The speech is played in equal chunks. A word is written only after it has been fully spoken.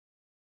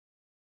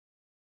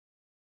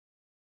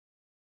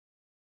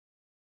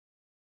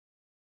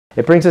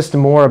It brings us to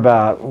more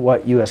about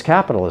what U.S.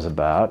 Capital is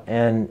about,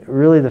 and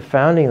really the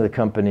founding of the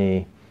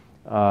company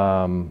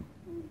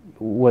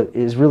what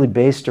is really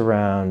based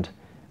around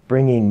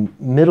bringing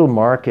middle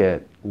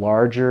market,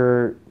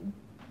 larger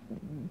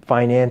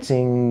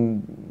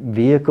financing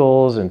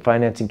vehicles and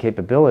financing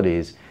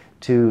capabilities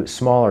to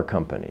smaller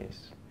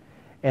companies.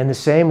 And the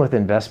same with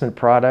investment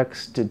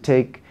products. To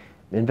take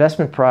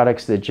investment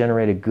products that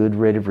generate a good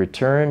rate of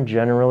return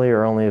generally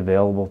are only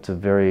available to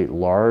very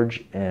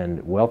large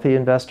and wealthy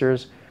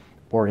investors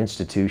or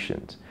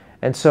institutions.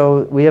 And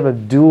so we have a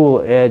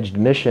dual-edged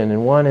mission,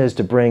 and one is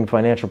to bring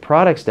financial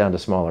products down to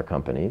smaller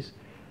companies,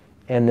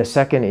 and the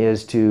second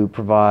is to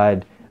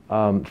provide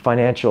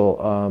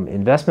financial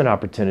investment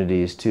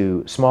opportunities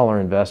to smaller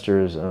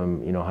investors,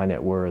 high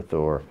net worth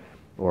or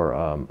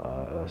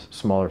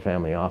smaller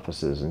family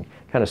offices, and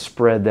kind of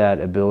spread that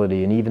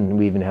ability. And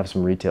we even have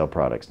some retail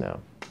products now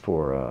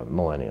for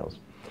millennials.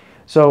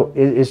 So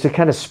is to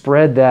kind of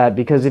spread that,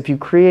 because if you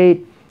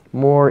create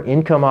more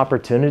income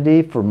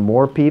opportunity for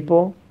more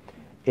people,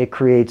 it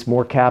creates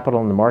more capital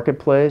in the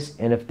marketplace.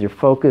 And if your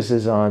focus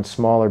is on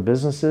smaller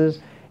businesses,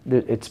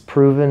 it's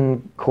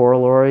proven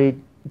corollary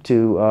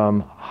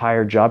to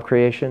higher job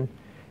creation.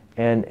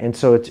 And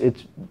so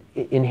it's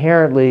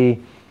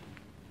inherently,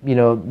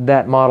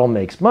 that model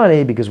makes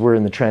money because we're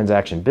in the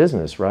transaction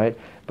business, right?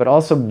 But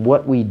also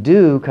what we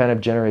do kind of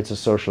generates a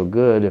social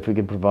good. If we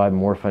can provide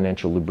more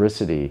financial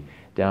lubricity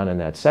down in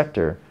that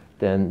sector,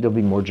 then there'll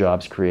be more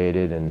jobs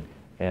created, and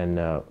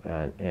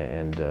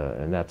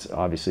that's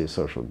obviously a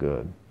social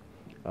good.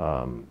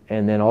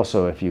 And then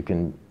also, if you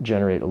can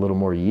generate a little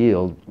more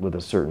yield with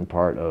a certain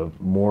part of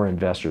more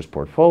investors'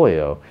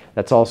 portfolio,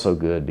 that's also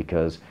good,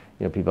 because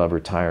people have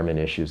retirement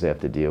issues they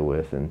have to deal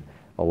with, and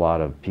a lot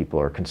of people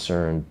are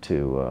concerned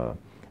to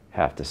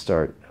have to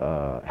start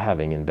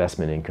having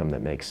investment income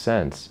that makes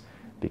sense,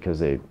 because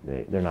they're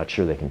not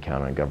sure they can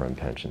count on government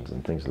pensions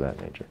and things of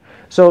that nature.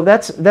 So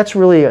that's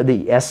really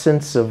the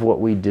essence of what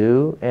we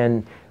do,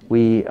 and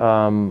what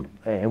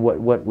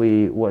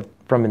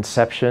from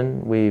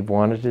inception we've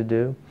wanted to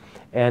do.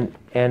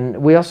 And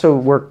we also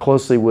work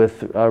closely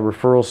with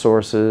referral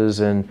sources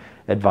and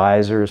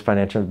advisors,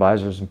 financial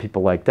advisors and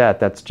people like that.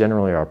 That's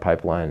generally our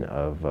pipeline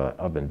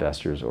of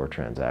investors or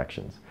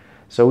transactions.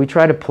 So we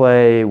try to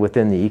play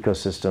within the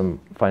ecosystem,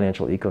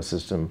 financial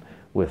ecosystem,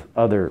 with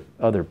other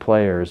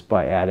players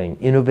by adding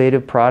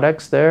innovative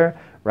products there,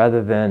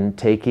 rather than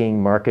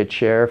taking market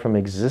share from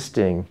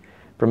existing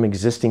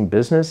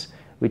business.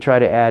 We try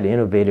to add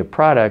innovative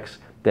products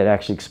that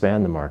actually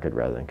expand the market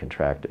rather than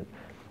contract it.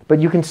 But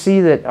you can see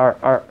that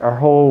our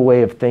whole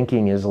way of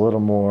thinking is a little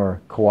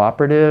more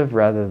cooperative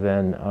rather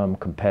than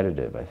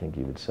competitive, I think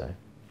you would say.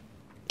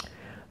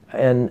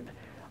 And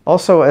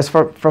also,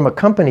 from a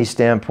company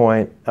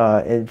standpoint,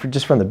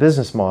 just from the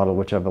business model,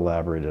 which I've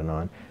elaborated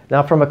on.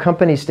 Now, from a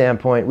company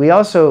standpoint, we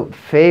also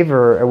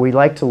favor, or we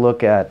like to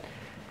look at,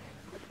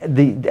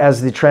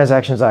 as the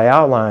transactions I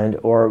outlined,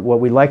 or what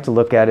we like to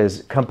look at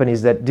is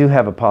companies that do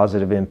have a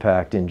positive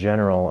impact in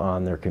general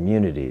on their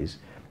communities,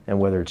 and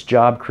whether it's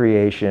job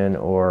creation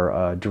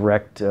or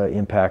direct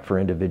impact for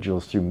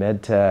individuals through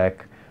medtech,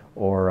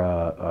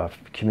 or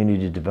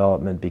community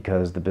development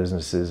because the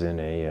business is in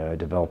a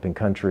developing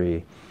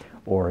country,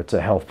 or it's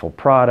a healthful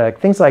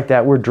product, things like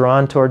that. We're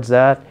drawn towards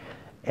that,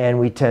 and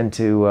we tend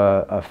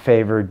to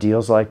favor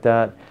deals like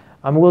that.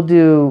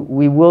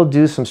 We will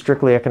do some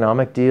strictly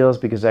economic deals,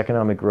 because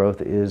economic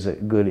growth is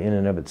good in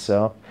and of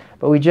itself.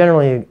 But we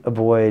generally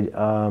avoid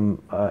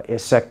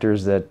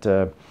sectors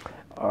that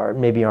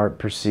maybe aren't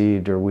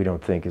perceived, or we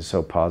don't think is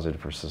so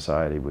positive for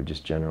society. We're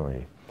just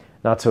generally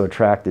not so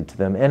attracted to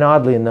them. And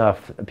oddly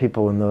enough,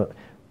 people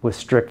with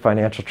strict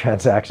financial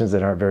transactions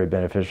that aren't very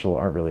beneficial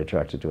aren't really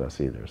attracted to us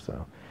either.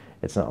 So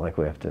it's not like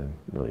we have to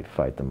really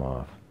fight them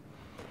off.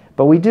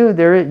 But we do,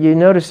 you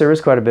notice there is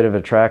quite a bit of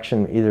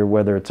attraction, either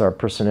whether it's our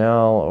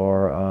personnel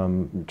or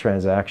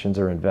transactions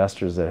or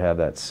investors that have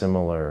that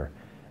similar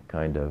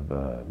kind of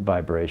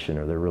vibration,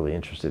 or they're really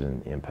interested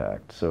in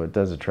impact. So it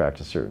does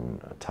attract a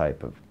certain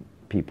type of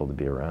people to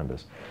be around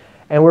us.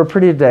 And we're a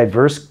pretty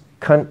diverse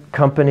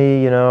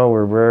company,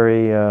 we're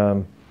very,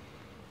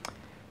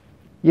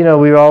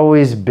 we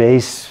always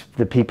base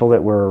the people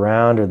that we're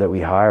around or that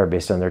we hire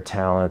based on their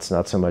talents,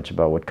 not so much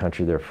about what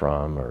country they're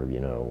from, or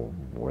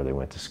where they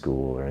went to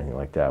school or anything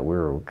like that.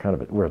 We're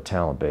a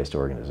talent-based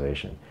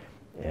organization,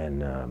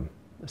 and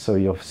so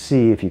you'll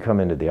see, if you come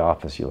into the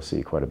office, you'll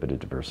see quite a bit of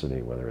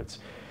diversity, whether it's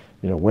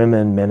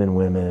women, men and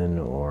women,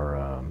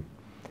 or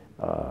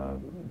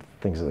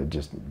things that are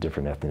just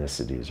different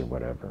ethnicities or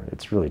whatever.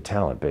 It's really a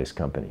talent-based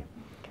company.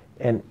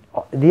 And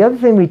the other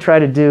thing we try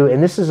to do,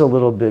 and this is a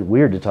little bit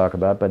weird to talk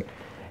about, but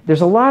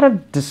there's a lot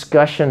of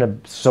discussion of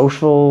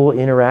social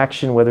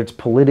interaction, whether it's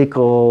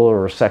political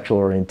or sexual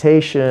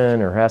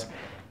orientation or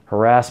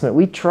harassment.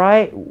 We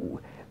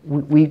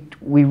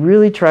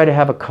really try to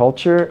have a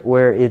culture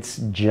where it's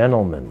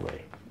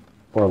gentlemanly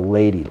or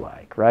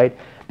ladylike, right?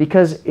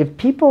 Because if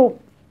people,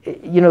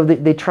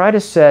 they try to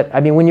set,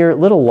 when you're a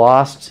little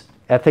lost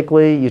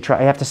ethically. You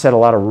have to set a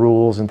lot of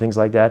rules and things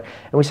like that.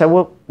 And we said,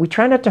 well, we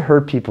try not to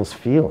hurt people's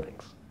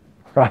feelings,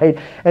 right?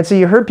 And so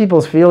you hurt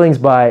people's feelings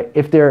by,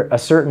 if they're a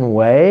certain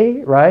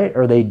way, right,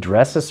 or they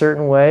dress a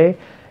certain way,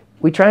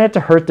 we try not to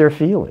hurt their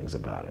feelings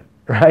about it,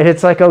 right?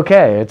 It's like,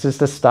 okay, it's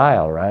just a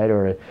style, right?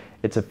 Or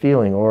it's a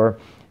feeling. Or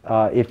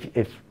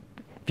if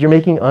you're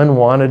making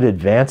unwanted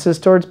advances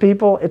towards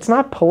people, it's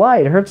not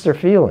polite. It hurts their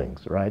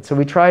feelings, right? So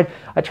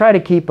I try to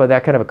keep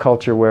that kind of a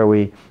culture where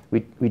we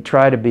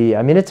try to be.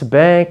 I mean, it's a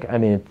bank. I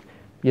mean,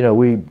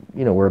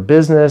 we're a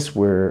business.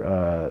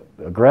 We're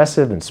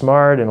aggressive and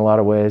smart in a lot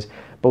of ways,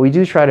 but we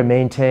do try to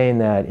maintain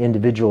that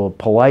individual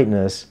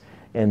politeness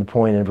and the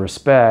point of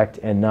respect,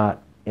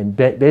 and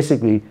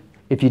basically,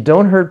 if you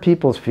don't hurt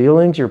people's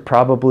feelings, you're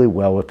probably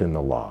well within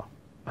the law.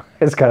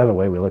 It's kind of the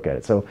way we look at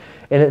it. So,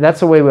 and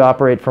that's the way we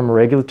operate from a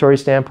regulatory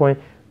standpoint.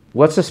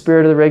 What's the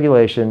spirit of the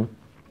regulation?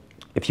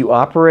 If you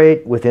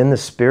operate within the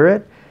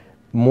spirit,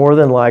 more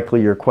than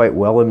likely you're quite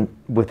well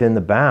within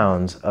the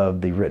bounds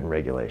of the written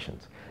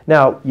regulations.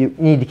 Now, you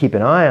need to keep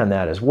an eye on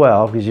that as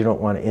well, because you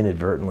don't want to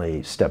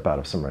inadvertently step out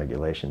of some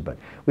regulation. But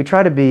we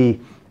try to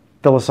be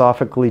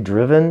philosophically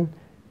driven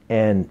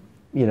and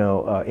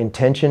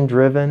intention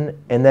driven,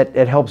 and that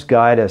it helps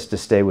guide us to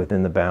stay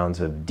within the bounds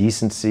of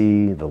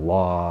decency, the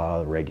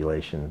law,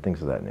 regulation, things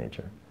of that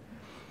nature.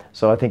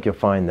 So I think you'll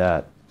find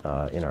that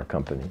in our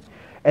company.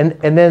 And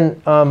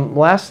then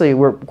lastly,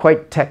 we're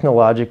quite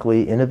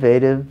technologically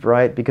innovative,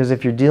 right? Because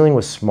if you're dealing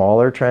with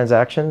smaller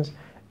transactions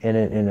in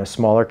a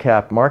smaller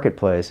cap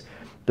marketplace,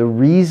 the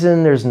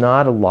reason there's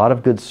not a lot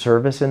of good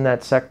service in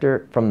that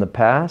sector from the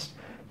past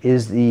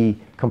is the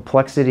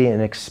complexity and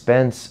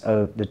expense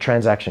of the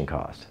transaction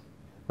cost.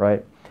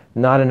 Right?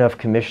 Not enough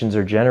commissions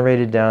are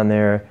generated down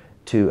there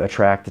to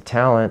attract the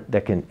talent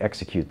that can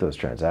execute those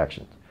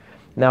transactions.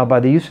 Now, by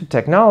the use of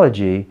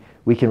technology,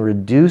 we can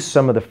reduce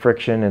some of the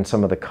friction and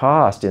some of the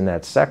cost in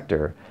that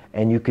sector,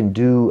 and you can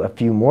do a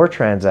few more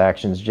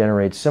transactions,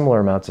 generate similar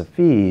amounts of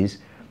fees,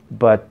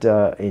 but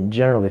in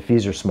general, the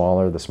fees are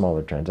smaller, the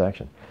smaller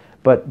transaction.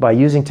 But by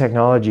using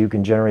technology, you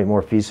can generate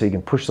more fees, so you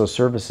can push those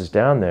services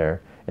down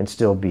there and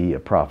still be a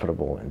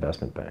profitable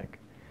investment bank.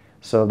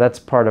 So that's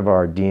part of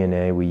our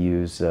DNA. We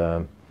use,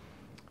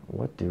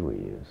 what do we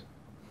use?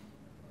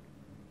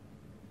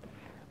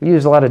 We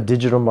use a lot of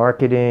digital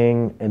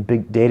marketing and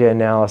big data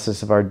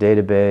analysis of our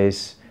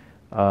database,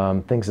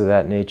 things of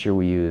that nature.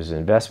 We use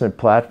investment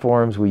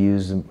platforms.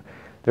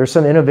 There's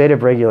some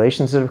innovative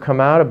regulations that have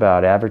come out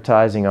about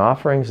advertising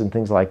offerings and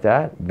things like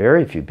that.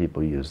 Very few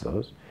people use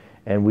those.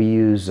 And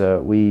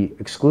we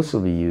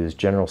exclusively use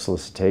general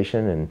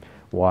solicitation and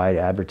wide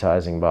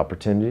advertising of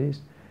opportunities.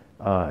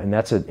 And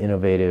that's an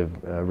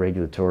innovative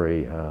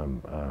regulatory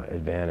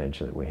advantage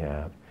that we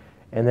have.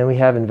 And then we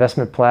have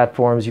investment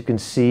platforms. You can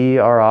see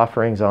our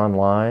offerings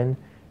online,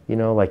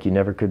 like you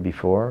never could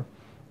before.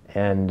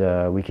 And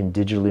we can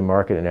digitally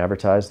market and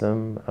advertise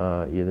them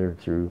either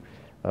through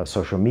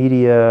social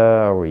media,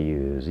 or we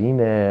use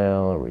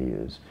email, or we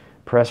use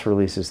press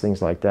releases,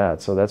 things like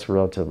that. So that's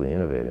relatively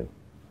innovative.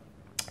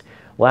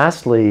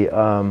 Lastly,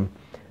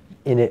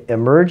 in an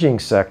emerging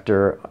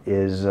sector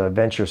is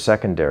venture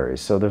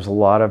secondaries. So there's a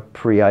lot of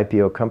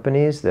pre-IPO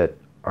companies that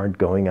aren't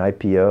going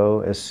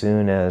IPO as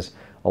soon as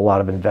a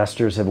lot of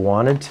investors have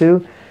wanted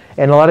to.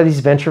 And a lot of these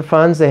venture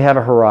funds, they have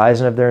a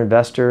horizon of their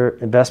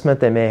investment.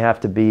 They may have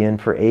to be in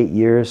for 8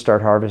 years,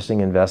 start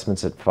harvesting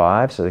investments at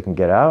 5 so they can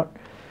get out.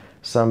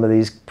 Some of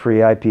these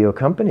pre-IPO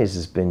companies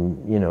has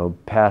been,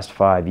 past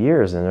 5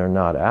 years and they're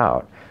not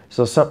out.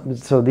 So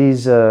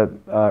these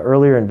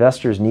earlier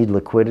investors need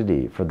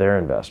liquidity for their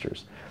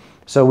investors.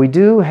 So we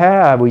do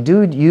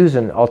use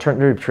an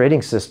alternative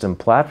trading system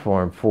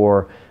platform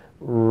for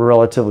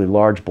relatively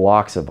large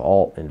blocks of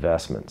alt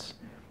investments.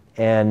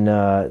 And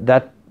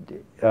that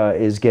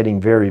is getting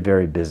very,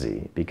 very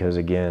busy because,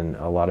 again,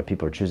 a lot of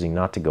people are choosing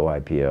not to go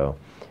IPO,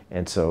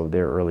 and so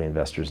their early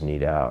investors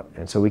need out.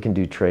 And so we can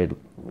do trade,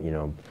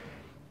 $3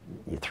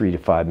 to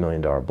 $5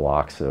 million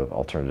blocks of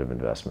alternative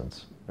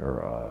investments,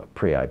 or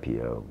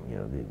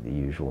pre-IPO, the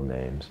usual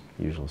names,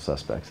 usual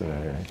suspects in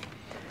that area.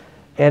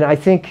 And I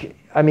think,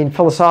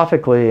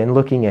 philosophically and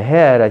looking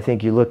ahead, I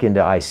think you look into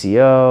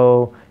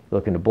ICO, you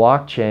look into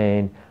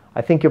blockchain,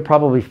 I think you'll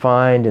probably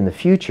find in the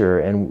future,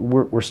 and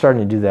we're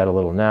starting to do that a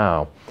little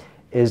now,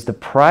 is the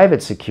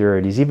private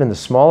securities, even the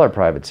smaller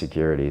private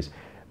securities,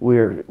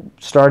 we're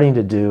starting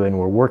to do, and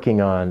we're working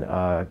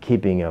on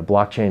keeping a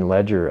blockchain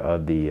ledger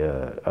of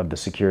the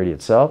security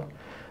itself,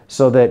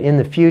 so that in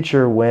the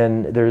future,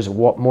 when there's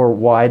more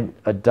wide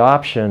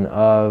adoption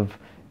of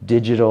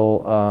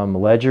digital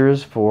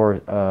ledgers for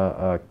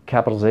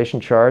capitalization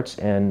charts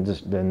and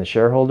the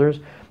shareholders,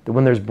 that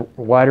when there's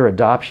wider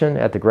adoption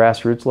at the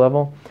grassroots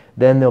level,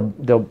 then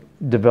they'll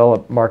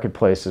develop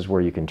marketplaces where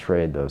you can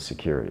trade those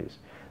securities.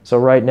 So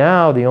right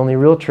now, the only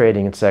real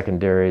trading in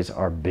secondaries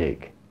are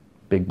big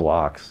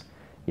blocks,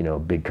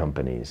 big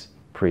companies,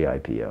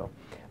 pre-IPO.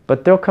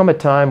 But there'll come a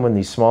time when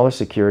these smaller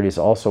securities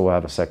also will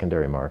have a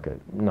secondary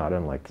market, not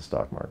unlike the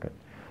stock market.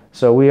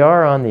 So we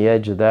are on the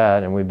edge of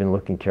that, and we've been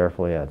looking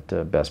carefully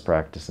at best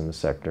practice in the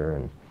sector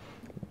and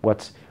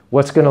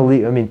what's going to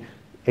lead? I mean,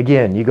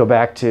 again, you go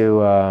back to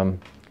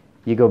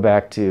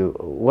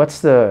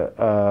what's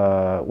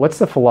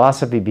the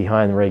philosophy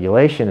behind the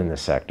regulation in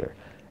this sector?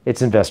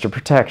 It's investor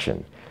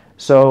protection.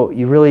 So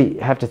you really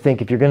have to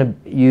think, if you're going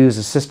to use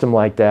a system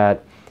like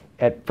that,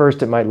 at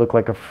first it might look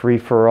like a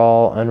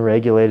free-for-all,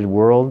 unregulated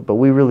world, but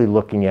we're really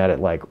looking at it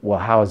like, well,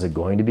 how is it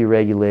going to be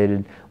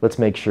regulated? Let's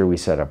make sure we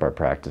set up our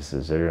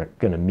practices that are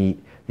going to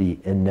meet the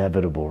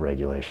inevitable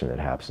regulation that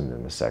happens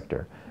in the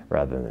sector,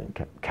 rather than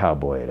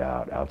cowboy it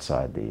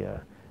outside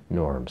the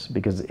norms.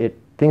 Because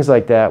things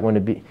like that, when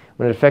it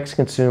affects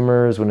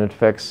consumers, when it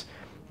affects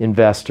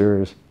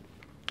investors,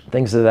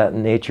 things of that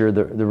nature,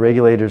 the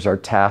regulators are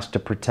tasked to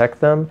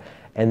protect them,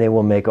 and they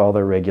will make all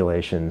their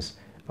regulations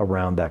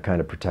around that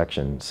kind of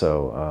protection.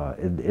 So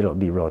it'll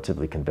be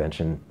relatively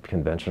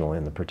conventional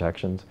in the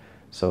protections.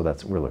 So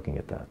we're looking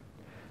at that.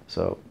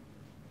 So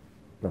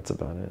that's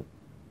about it.